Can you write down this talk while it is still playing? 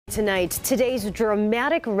Tonight, today's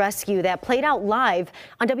dramatic rescue that played out live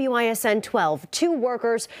on WISN 12. Two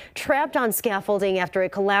workers trapped on scaffolding after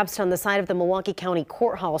it collapsed on the side of the Milwaukee County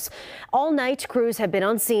Courthouse. All night, crews have been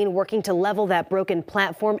on scene working to level that broken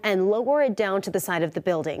platform and lower it down to the side of the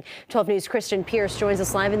building. 12 News' Kristen Pierce joins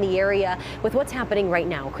us live in the area with what's happening right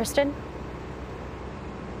now. Kristen?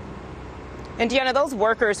 And Deanna, those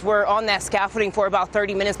workers were on that scaffolding for about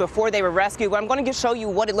 30 minutes before they were rescued. But I'm going to show you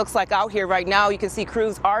what it looks like out here right now. You can see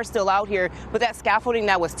crews are still out here, but that scaffolding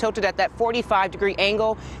that was tilted at that 45-degree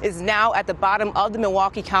angle is now at the bottom of the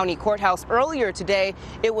Milwaukee County Courthouse. Earlier today,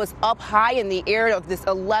 it was up high in the air of this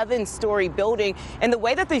 11-story building. And the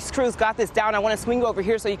way that these crews got this down, I want to swing you over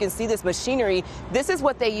here so you can see this machinery. This is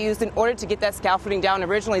what they used in order to get that scaffolding down.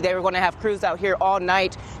 Originally, they were going to have crews out here all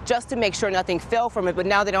night just to make sure nothing fell from it, but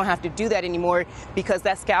now they don't have to do that anymore, because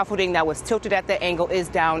that scaffolding that was tilted at that angle is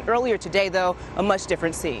down. Earlier today, though, a much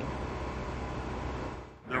different scene.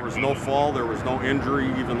 There was no fall, there was no injury,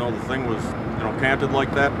 even though the thing was, canted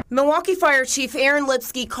like that. Milwaukee Fire Chief Aaron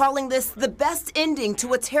Lipsky calling this the best ending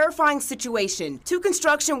to a terrifying situation. Two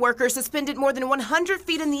construction workers suspended more than 100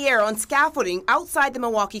 feet in the air on scaffolding outside the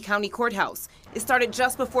Milwaukee County Courthouse. It started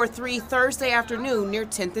just before 3 Thursday afternoon near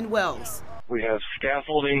 10th and Wells. We have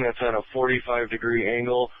scaffolding that's at a 45-degree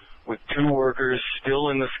angle, with two workers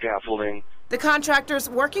still in the scaffolding. The contractors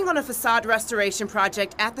working on a facade restoration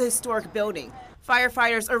project at the historic building.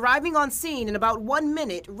 Firefighters arriving on scene in about 1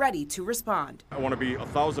 minute, ready to respond. I want to be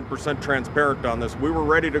 1,000% transparent on this. We were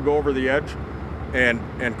ready to go over the edge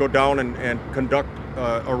and go down and conduct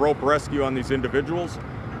a rope rescue on these individuals.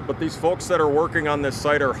 But these folks that are working on this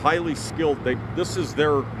site are highly skilled. This is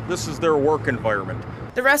their work environment.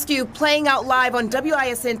 The rescue playing out live on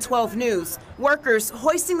WISN 12 News. Workers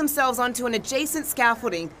hoisting themselves onto an adjacent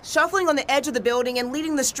scaffolding, shuffling on the edge of the building and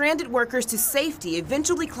leading the stranded workers to safety,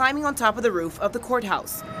 eventually climbing on top of the roof of the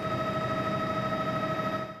courthouse.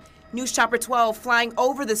 News Chopper 12 flying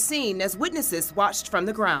over the scene as witnesses watched from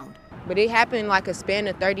the ground. But it happened like a span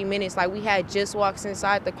of 30 minutes. Like, we had just walked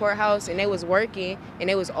inside the courthouse and they was working and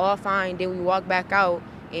it was all fine. Then we walked back out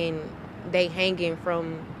and they hanging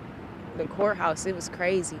from the courthouse. It was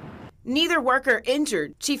crazy. Neither worker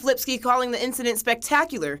injured. Chief Lipsky calling the incident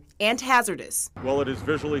spectacular and hazardous. Well, it is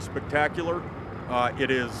visually spectacular. It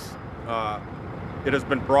has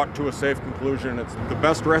been brought to a safe conclusion. It's the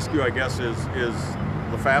best rescue, I guess, is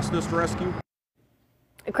the fastest rescue.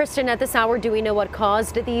 Kristen, at this hour, do we know what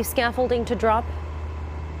caused the scaffolding to drop?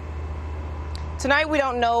 Tonight, we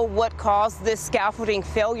don't know what caused this scaffolding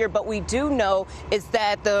failure, but we do know is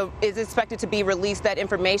that is expected to be released that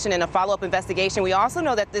information in a follow-up investigation. We also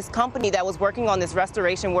know that this company that was working on this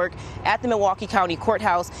restoration work at the Milwaukee County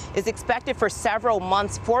Courthouse is expected for several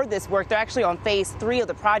months for this work. They're actually on phase 3 of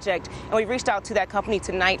the project, and we reached out to that company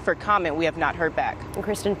tonight for comment. We have not heard back.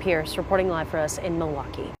 Kristen Pierce reporting live for us in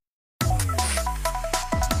Milwaukee.